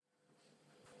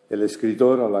El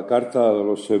escritor a la carta a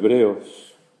los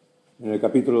Hebreos, en el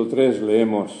capítulo 3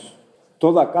 leemos: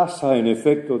 toda casa, en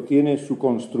efecto, tiene su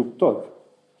constructor,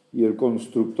 y el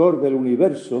constructor del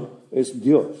universo es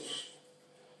Dios.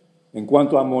 En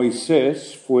cuanto a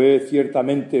Moisés, fue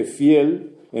ciertamente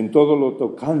fiel en todo lo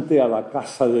tocante a la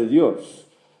casa de Dios,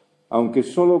 aunque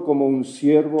solo como un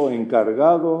siervo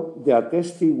encargado de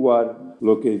atestiguar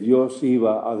lo que Dios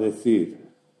iba a decir.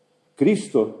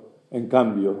 Cristo, en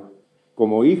cambio,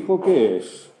 como hijo que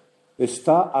es,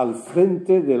 está al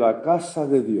frente de la casa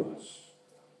de Dios.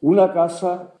 Una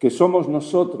casa que somos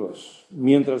nosotros,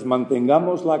 mientras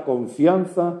mantengamos la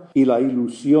confianza y la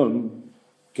ilusión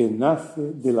que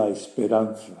nace de la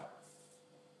esperanza.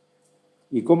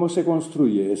 ¿Y cómo se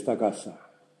construye esta casa?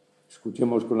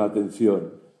 Escuchemos con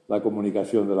atención la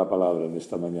comunicación de la palabra en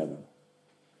esta mañana.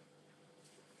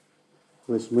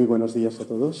 Pues muy buenos días a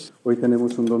todos. Hoy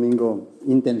tenemos un domingo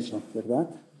intenso, ¿verdad?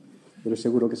 Pero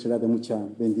seguro que será de mucha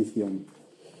bendición.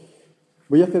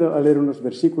 Voy a leer unos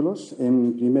versículos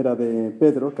en Primera de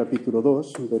Pedro, capítulo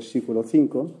 2, versículo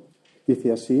 5.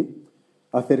 Dice así: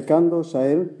 acercándoos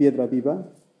a él, piedra viva,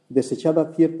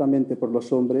 desechada ciertamente por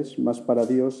los hombres, mas para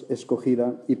Dios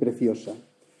escogida y preciosa.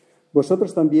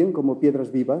 Vosotros también, como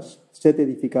piedras vivas, sed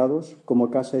edificados como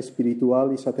casa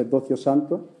espiritual y sacerdocio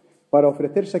santo, para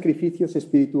ofrecer sacrificios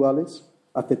espirituales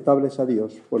aceptables a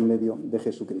Dios por medio de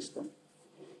Jesucristo.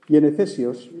 Y en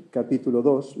Efesios, capítulo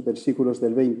 2, versículos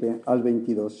del 20 al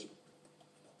 22.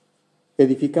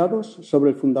 Edificados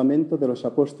sobre el fundamento de los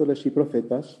apóstoles y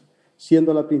profetas,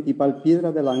 siendo la principal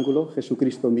piedra del ángulo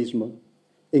Jesucristo mismo,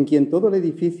 en quien todo el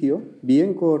edificio,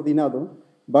 bien coordinado,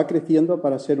 va creciendo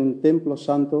para ser un templo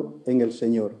santo en el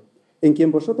Señor, en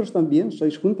quien vosotros también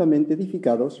sois juntamente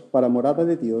edificados para morada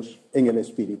de Dios en el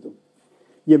Espíritu.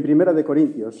 Y en 1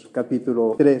 Corintios,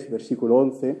 capítulo 3, versículo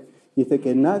 11, dice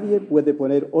que nadie puede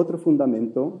poner otro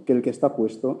fundamento que el que está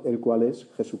puesto, el cual es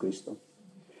Jesucristo.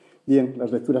 Bien,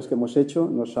 las lecturas que hemos hecho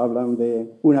nos hablan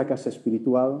de una casa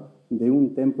espiritual, de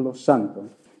un templo santo.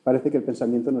 Parece que el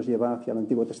pensamiento nos lleva hacia el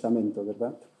Antiguo Testamento,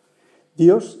 ¿verdad?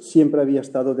 Dios siempre había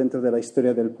estado dentro de la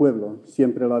historia del pueblo,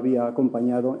 siempre lo había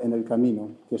acompañado en el camino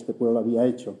que este pueblo había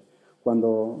hecho.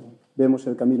 Cuando vemos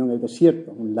el camino en el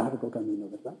desierto, un largo camino,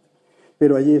 ¿verdad?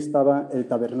 Pero allí estaba el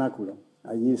tabernáculo,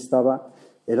 allí estaba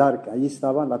el arca, allí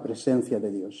estaba la presencia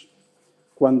de Dios.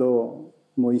 Cuando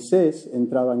Moisés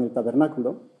entraba en el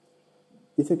tabernáculo,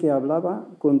 dice que hablaba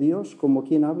con Dios como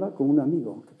quien habla con un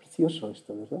amigo. Qué precioso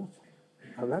esto, ¿verdad?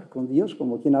 Hablar con Dios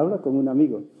como quien habla con un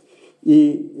amigo.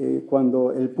 Y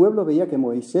cuando el pueblo veía que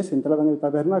Moisés entraba en el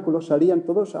tabernáculo, salían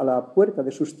todos a la puerta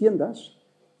de sus tiendas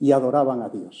y adoraban a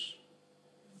Dios.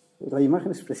 La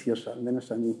imagen es preciosa, al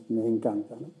menos a mí me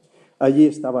encanta, ¿no? Allí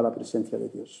estaba la presencia de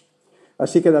Dios.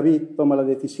 Así que David toma la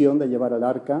decisión de llevar el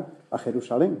arca a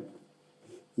Jerusalén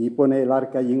y pone el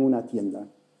arca allí en una tienda.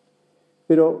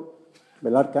 Pero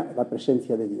el arca, la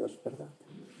presencia de Dios, ¿verdad?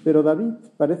 Pero David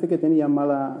parece que tenía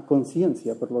mala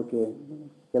conciencia por lo que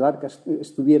el arca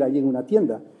estuviera allí en una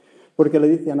tienda, porque le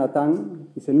dice a Natán,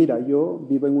 dice: mira, yo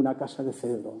vivo en una casa de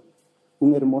cedro,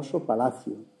 un hermoso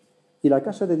palacio, y la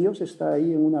casa de Dios está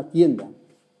ahí en una tienda.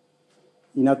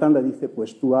 Y Natán le dice: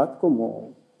 pues tú haz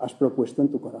como has propuesto en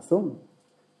tu corazón,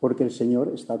 porque el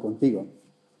Señor está contigo.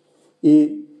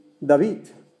 Y David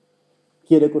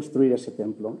quiere construir ese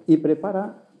templo y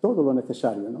prepara todo lo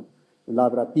necesario, ¿no?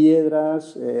 Labra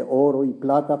piedras, oro y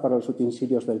plata para los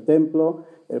utensilios del templo,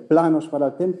 planos para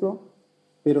el templo,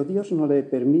 pero Dios no le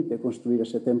permite construir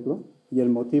ese templo, y el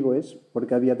motivo es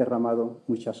porque había derramado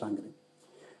mucha sangre.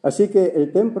 Así que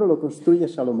el templo lo construye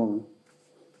Salomón.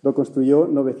 Lo construyó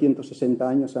 960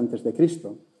 años antes de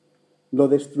Cristo. Lo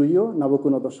destruyó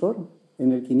Nabucodonosor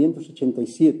en el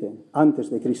 587 antes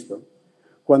de Cristo.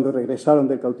 Cuando regresaron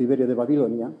del cautiverio de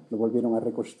Babilonia, lo volvieron a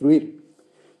reconstruir.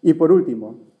 Y por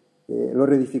último, lo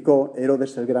reedificó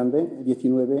Herodes el Grande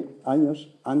 19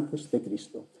 años antes de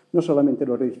Cristo. No solamente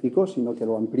lo reedificó, sino que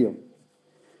lo amplió.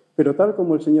 Pero tal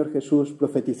como el Señor Jesús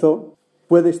profetizó,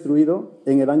 fue destruido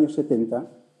en el año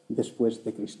 70 después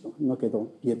de Cristo. No quedó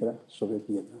piedra sobre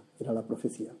piedra, era la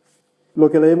profecía. Lo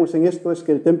que leemos en esto es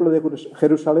que el templo de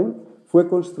Jerusalén fue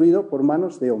construido por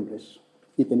manos de hombres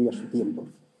y tenía su tiempo.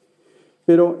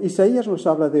 Pero Isaías nos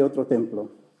habla de otro templo.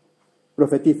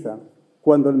 Profetiza: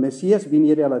 cuando el Mesías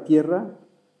viniere a la tierra,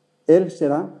 él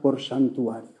será por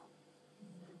santuario.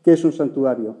 ¿Qué es un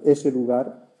santuario? Es el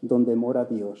lugar donde mora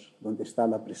Dios, donde está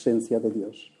la presencia de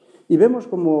Dios. Y vemos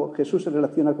cómo Jesús se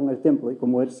relaciona con el templo y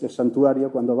cómo es el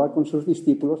santuario cuando va con sus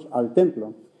discípulos al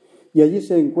templo. Y allí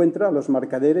se encuentra a los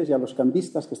mercaderes y a los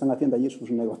cambistas que están haciendo allí sus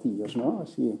negocios, ¿no?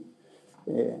 Así,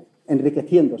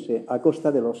 enriqueciéndose a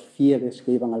costa de los fieles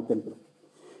que iban al templo.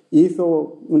 y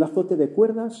hizo un azote de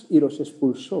cuerdas y los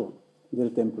expulsó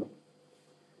del templo.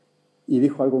 Y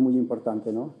dijo algo muy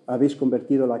importante, ¿no? Habéis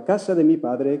convertido la casa de mi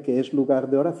Padre, que es lugar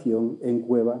de oración, en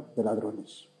cueva de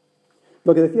ladrones.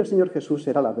 Lo que decía el Señor Jesús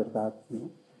era la verdad, ¿no?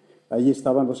 Allí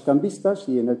estaban los cambistas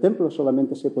y en el templo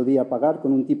solamente se podía pagar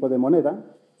con un tipo de moneda,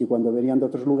 y cuando venían de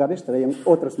otros lugares traían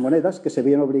otras monedas que se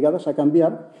veían obligadas a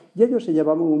cambiar, y ellos se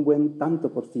llevaban un buen tanto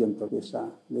por ciento de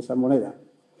esa moneda.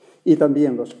 Y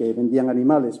también los que vendían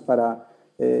animales para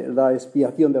la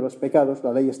expiación de los pecados,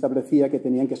 la ley establecía que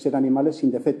tenían que ser animales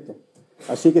sin defecto.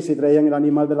 Así que si traían el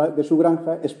animal de su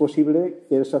granja, es posible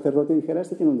que el sacerdote dijera,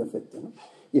 este tiene un defecto, ¿no?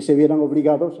 Y se vieran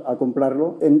obligados a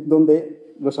comprarlo en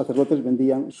donde los sacerdotes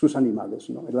vendían sus animales,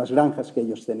 ¿no? En las granjas que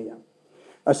ellos tenían.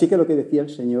 Así que lo que decía el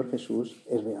Señor Jesús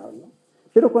es real, ¿no?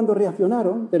 Pero cuando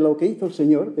reaccionaron de lo que hizo el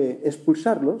Señor, de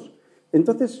expulsarlos,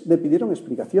 entonces le pidieron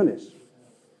explicaciones.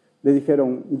 Le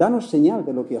dijeron, danos señal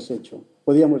de lo que has hecho.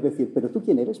 Podíamos decir, pero ¿tú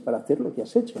quién eres para hacer lo que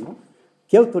has hecho, ¿no?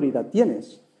 ¿Qué autoridad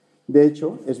tienes? De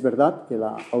hecho, es verdad que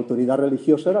la autoridad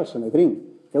religiosa era el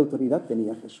Sanedrín. ¿Qué autoridad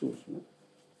tenía Jesús, ¿no?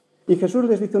 Y Jesús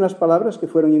les dice unas palabras que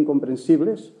fueron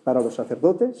incomprensibles para los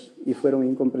sacerdotes y fueron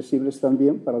incomprensibles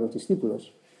también para los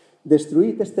discípulos.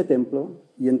 Destruid este templo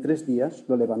y en 3 días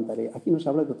lo levantaré. Aquí nos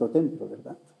habla de otro templo,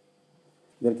 ¿verdad?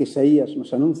 Del que Isaías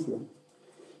nos anuncia.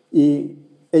 Y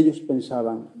ellos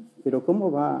pensaban, pero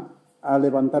 ¿cómo va a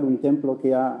levantar un templo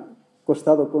que ha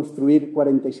costado construir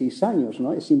 46 años,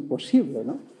 ¿no? Es imposible,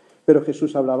 ¿no? Pero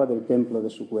Jesús hablaba del templo de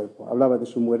su cuerpo, hablaba de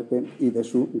su muerte y de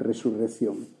su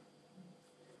resurrección.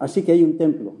 Así que hay un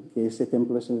templo, que ese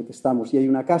templo es en el que estamos, y hay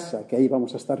una casa, que ahí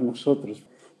vamos a estar nosotros,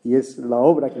 y es la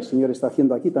obra que el Señor está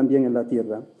haciendo aquí también en la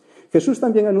tierra. Jesús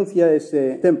también anuncia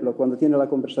ese templo cuando tiene la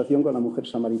conversación con la mujer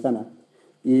samaritana,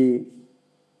 y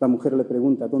la mujer le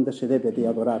pregunta, ¿dónde se debe de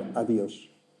adorar a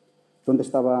Dios? ¿Dónde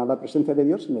estaba la presencia de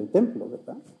Dios? En el templo,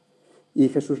 ¿verdad? Y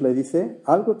Jesús le dice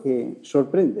algo que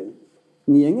sorprende,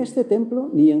 ni en este templo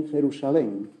ni en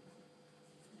Jerusalén.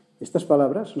 Estas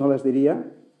palabras no las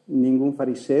diría ningún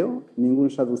fariseo, ningún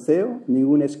saduceo,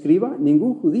 ningún escriba,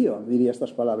 ningún judío diría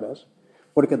estas palabras,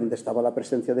 porque donde estaba la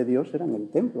presencia de Dios era en el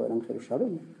templo, era en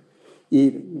Jerusalén.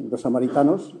 Y los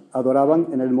samaritanos adoraban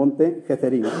en el monte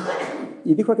Gezerim.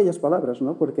 Y dijo aquellas palabras,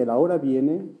 ¿no? Porque la hora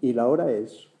viene y la hora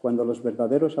es cuando los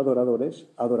verdaderos adoradores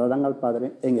adorarán al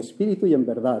Padre en espíritu y en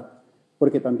verdad,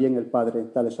 porque también el Padre,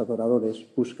 tales adoradores,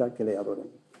 busca que le adoren.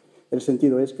 El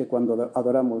sentido es que cuando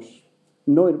adoramos,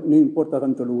 no importa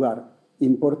tanto el lugar,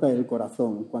 importa el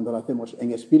corazón. Cuando lo hacemos en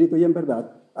espíritu y en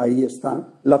verdad, ahí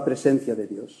está la presencia de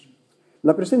Dios.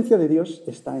 La presencia de Dios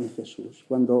está en Jesús.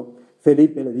 Cuando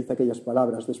Felipe le dice aquellas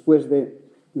palabras, después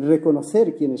de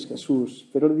reconocer quién es Jesús,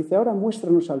 pero le dice, ahora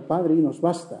muéstranos al Padre y nos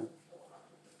basta.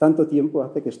 Tanto tiempo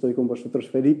hace que estoy con vosotros,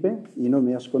 Felipe, y no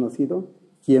me has conocido.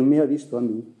 Quien me ha visto a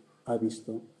mí, ha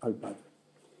visto al Padre.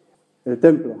 El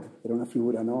templo era una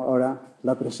figura, ¿no? Ahora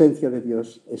la presencia de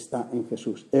Dios está en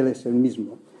Jesús. Él es el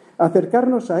mismo.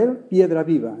 Acercarnos a Él, piedra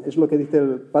viva, es lo que dice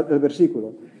el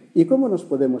versículo. ¿Y cómo nos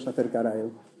podemos acercar a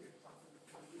Él?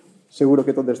 Seguro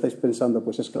que todos estáis pensando,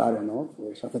 pues es claro, ¿no?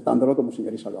 Pues aceptándolo como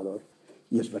Señor y Salvador.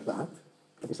 Y es verdad,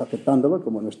 es aceptándolo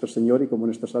como nuestro Señor y como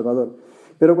nuestro Salvador.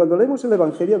 Pero cuando leemos el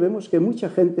Evangelio vemos que mucha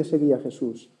gente seguía a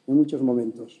Jesús en muchos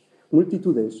momentos,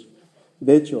 multitudes.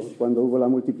 De hecho, cuando hubo la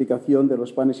multiplicación de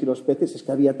los panes y los peces, es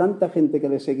que había tanta gente que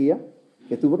le seguía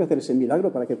que tuvo que hacer ese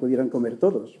milagro para que pudieran comer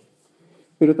todos.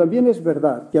 Pero también es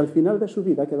verdad que al final de su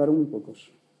vida quedaron muy pocos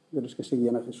de los que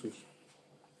seguían a Jesús.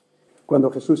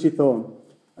 Cuando Jesús hizo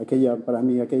aquella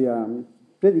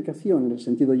predicación, en el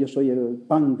sentido yo soy el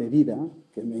pan de vida,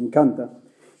 que me encanta,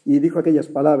 y dijo aquellas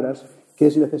palabras que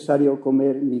es necesario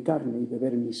comer mi carne y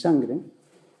beber mi sangre,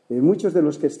 muchos de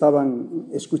los que estaban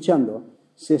escuchando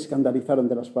se escandalizaron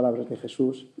de las palabras de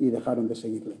Jesús y dejaron de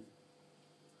seguirle.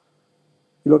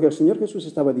 Y lo que el Señor Jesús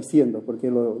estaba diciendo,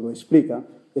 porque lo explica,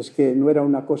 es que no era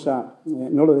una cosa,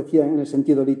 no lo decía en el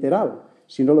sentido literal,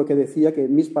 sino lo que decía que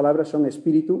mis palabras son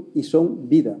espíritu y son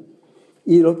vida.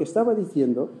 Y lo que estaba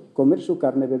diciendo, comer su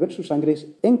carne, beber su sangre, es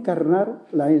encarnar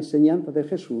la enseñanza de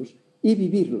Jesús y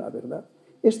vivirla, ¿verdad?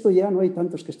 Esto ya no hay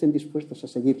tantos que estén dispuestos a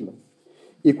seguirlo.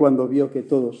 Y cuando vio que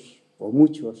todos o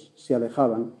muchos se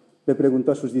alejaban, le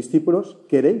preguntó a sus discípulos,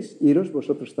 ¿queréis iros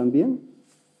vosotros también?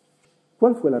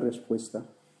 ¿Cuál fue la respuesta?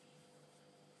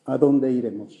 ¿A dónde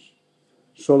iremos?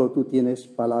 Solo tú tienes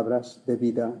palabras de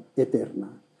vida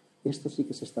eterna. Estos sí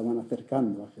que se estaban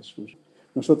acercando a Jesús.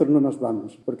 Nosotros no nos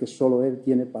vamos, porque solo Él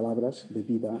tiene palabras de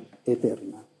vida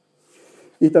eterna.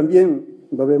 Y también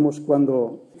lo vemos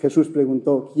cuando Jesús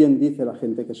preguntó, ¿quién dice la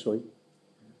gente que soy?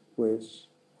 Pues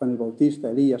Juan el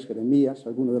Bautista, Elías, Jeremías,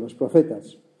 alguno de los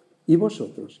profetas. ¿Y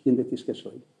vosotros, quién decís que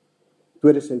soy? tú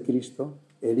eres el Cristo,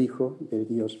 el Hijo del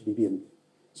Dios viviente.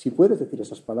 Si puedes decir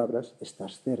esas palabras,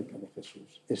 estás cerca de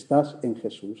Jesús, estás en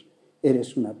Jesús,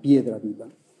 eres una piedra viva.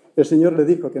 El Señor le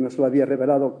dijo que no se lo había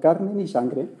revelado carne ni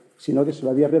sangre, sino que se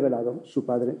lo había revelado su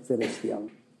Padre Celestial.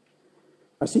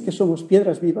 Así que somos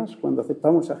piedras vivas cuando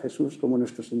aceptamos a Jesús como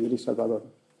nuestro Señor y Salvador.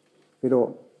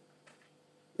 Pero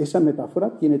esa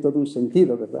metáfora tiene todo un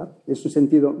sentido, ¿verdad? Es un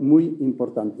sentido muy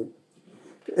importante.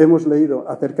 Hemos leído,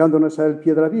 acercándonos a Él,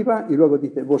 piedra viva, y luego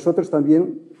dice, vosotros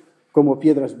también como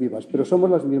piedras vivas. ¿Pero somos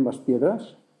las mismas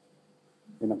piedras?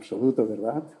 En absoluto,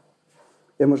 ¿verdad?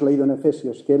 Hemos leído en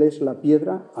Efesios que Él es la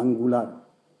piedra angular.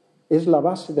 Es la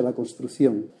base de la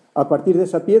construcción. A partir de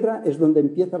esa piedra es donde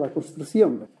empieza la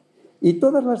construcción. Y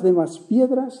todas las demás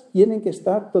piedras tienen que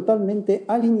estar totalmente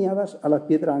alineadas a la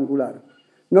piedra angular.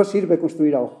 No sirve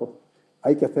construir a ojo.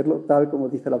 Hay que hacerlo tal como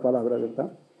dice la palabra,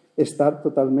 ¿verdad? Estar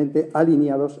totalmente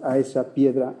alineados a esa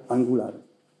piedra angular.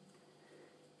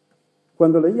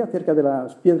 Cuando leí acerca de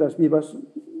las piedras vivas,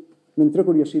 me entró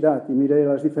curiosidad y miré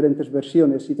las diferentes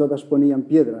versiones y todas ponían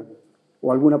piedra,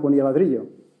 o alguna ponía ladrillo,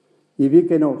 y vi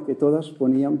que no, que todas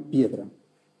ponían piedra.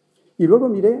 Y luego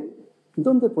miré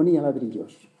dónde ponía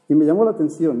ladrillos, y me llamó la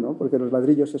atención, ¿no? Porque los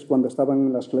ladrillos es cuando estaban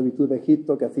en la esclavitud de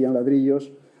Egipto, que hacían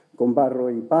ladrillos con barro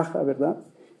y paja, ¿verdad?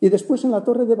 Y después en la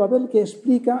Torre de Babel, que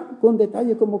explica con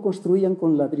detalle cómo construían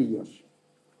con ladrillos.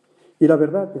 Y la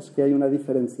verdad es que hay una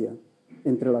diferencia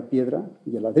entre la piedra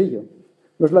y el ladrillo.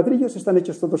 Los ladrillos están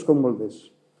hechos todos con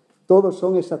moldes. Todos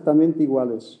son exactamente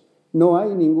iguales. No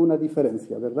hay ninguna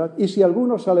diferencia, ¿verdad? Y si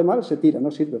alguno sale mal, se tira, no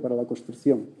sirve para la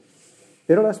construcción.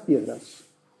 Pero las piedras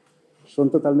son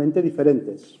totalmente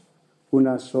diferentes.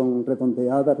 Unas son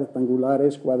redondeadas,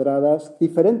 rectangulares, cuadradas,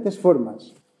 diferentes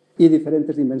formas y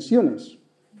diferentes dimensiones.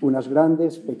 Unas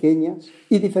grandes, pequeñas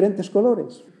y diferentes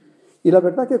colores. Y la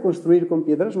verdad que construir con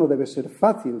piedras no debe ser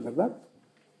fácil, ¿verdad?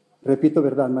 Repito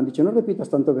verdad, me han dicho, no repitas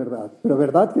tanto verdad, pero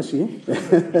verdad que sí.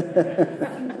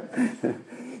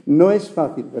 No es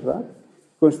fácil, ¿verdad?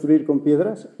 Construir con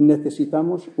piedras.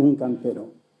 Necesitamos un cantero,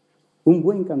 un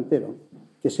buen cantero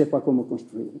que sepa cómo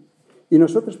construir. Y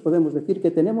nosotros podemos decir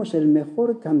que tenemos el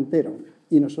mejor cantero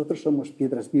y nosotros somos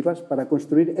piedras vivas para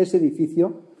construir ese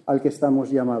edificio al que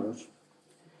estamos llamados.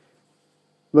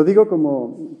 Lo digo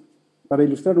como para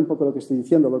ilustrar un poco lo que estoy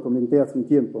diciendo, lo comenté hace un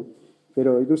tiempo,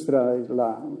 pero ilustra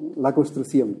la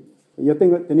construcción. Yo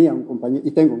tenía un compañero,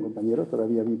 y tengo un compañero,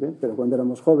 todavía vive, pero cuando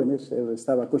éramos jóvenes él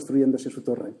estaba construyéndose su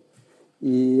torre.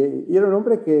 Y era un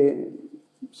hombre que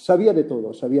sabía de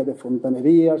todo, sabía de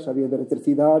fontanería, sabía de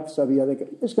electricidad,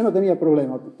 es que no tenía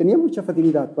problema, tenía mucha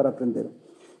facilidad para aprender.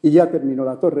 Y ya terminó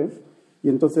la torre, y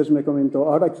entonces me comentó,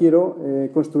 ahora quiero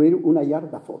construir una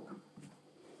yarda foc.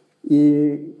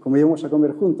 Y como íbamos a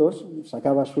comer juntos,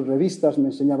 sacaba sus revistas, me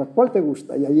enseñaba cuál te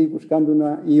gusta, y allí buscando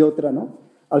una y otra,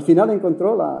 ¿no? Al final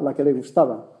encontró la que le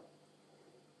gustaba.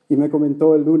 Y me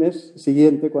comentó el lunes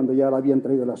siguiente, cuando ya le habían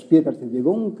traído las piedras, que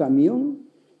llegó un camión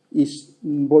y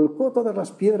volcó todas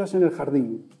las piedras en el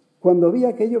jardín. Cuando vi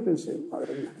aquello pensé,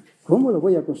 madre mía, ¿cómo lo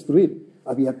voy a construir?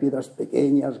 Había piedras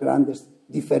pequeñas, grandes,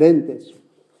 diferentes.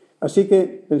 Así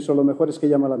que pensó, lo mejor es que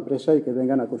llame a la empresa y que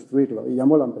vengan a construirlo. Y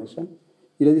llamó a la empresa.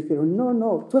 Y le dijeron,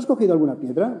 no, ¿tú has cogido alguna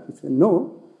piedra? Dice,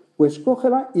 no, pues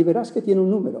cógela y verás que tiene un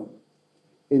número.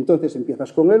 Entonces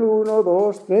empiezas con el 1,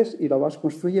 2, 3 y lo vas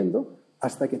construyendo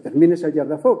hasta que termines el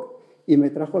yarda foc. Y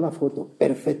me trajo la foto,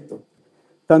 perfecto.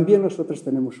 También nosotros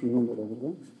tenemos un número,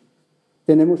 ¿verdad?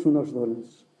 Tenemos unos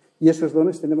dones. Y esos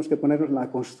dones tenemos que ponerlos en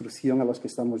la construcción a los que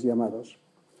estamos llamados.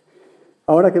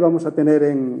 Ahora que vamos a tener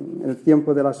en el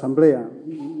tiempo de la asamblea,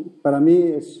 para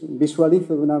mí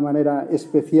visualizo de una manera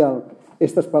especial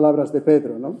estas palabras de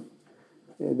Pedro, ¿no?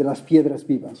 De las piedras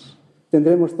vivas.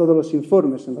 Tendremos todos los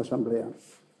informes en la asamblea,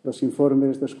 los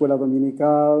informes de escuela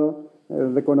dominical,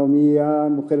 de economía,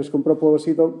 mujeres con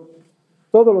propósito,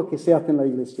 todo lo que se hace en la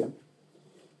iglesia.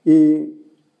 Y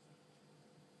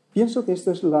pienso que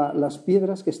esto es las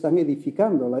piedras que están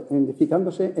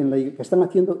edificándose, que están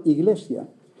haciendo iglesia.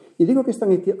 Y digo que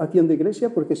están haciendo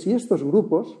iglesia porque si estos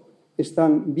grupos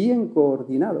están bien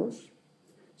coordinados,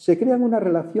 se crea una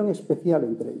relación especial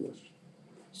entre ellos.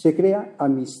 Se crea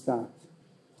amistad.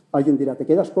 Alguien dirá, te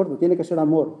quedas corto, tiene que ser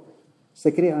amor.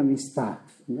 Se crea amistad,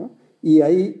 ¿no? Y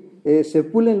ahí se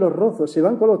pulen los rozos, se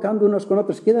van colocando unos con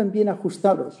otros, quedan bien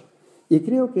ajustados. Y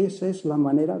creo que esa es la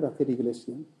manera de hacer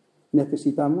iglesia.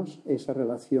 Necesitamos esa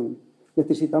relación.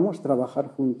 Necesitamos trabajar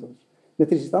juntos.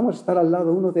 Necesitamos estar al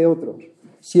lado uno de otros,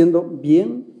 siendo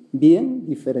bien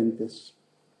diferentes.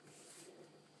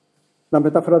 La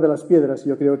metáfora de las piedras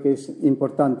yo creo que es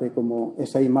importante como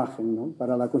esa imagen, ¿no?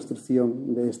 Para la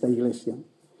construcción de esta iglesia.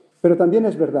 Pero también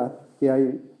es verdad que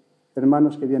hay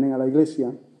hermanos que vienen a la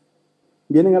iglesia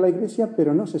Vienen a la iglesia,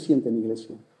 pero no se sienten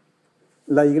iglesia.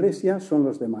 La iglesia son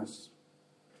los demás.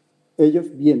 Ellos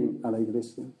vienen a la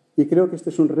iglesia. Y creo que este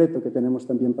es un reto que tenemos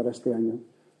también para este año,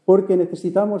 porque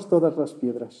necesitamos todas las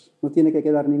piedras. No tiene que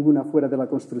quedar ninguna fuera de la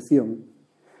construcción.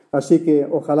 Así que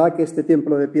ojalá que este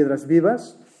templo de piedras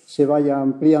vivas se vaya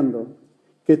ampliando,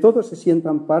 que todos se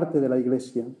sientan parte de la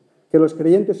iglesia, que los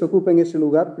creyentes ocupen ese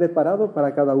lugar preparado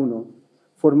para cada uno,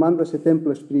 formando ese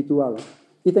templo espiritual.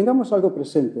 Y tengamos algo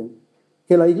presente,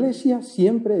 que la iglesia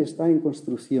siempre está en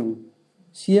construcción,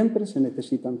 siempre se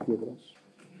necesitan piedras.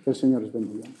 Que el Señor les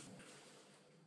bendiga.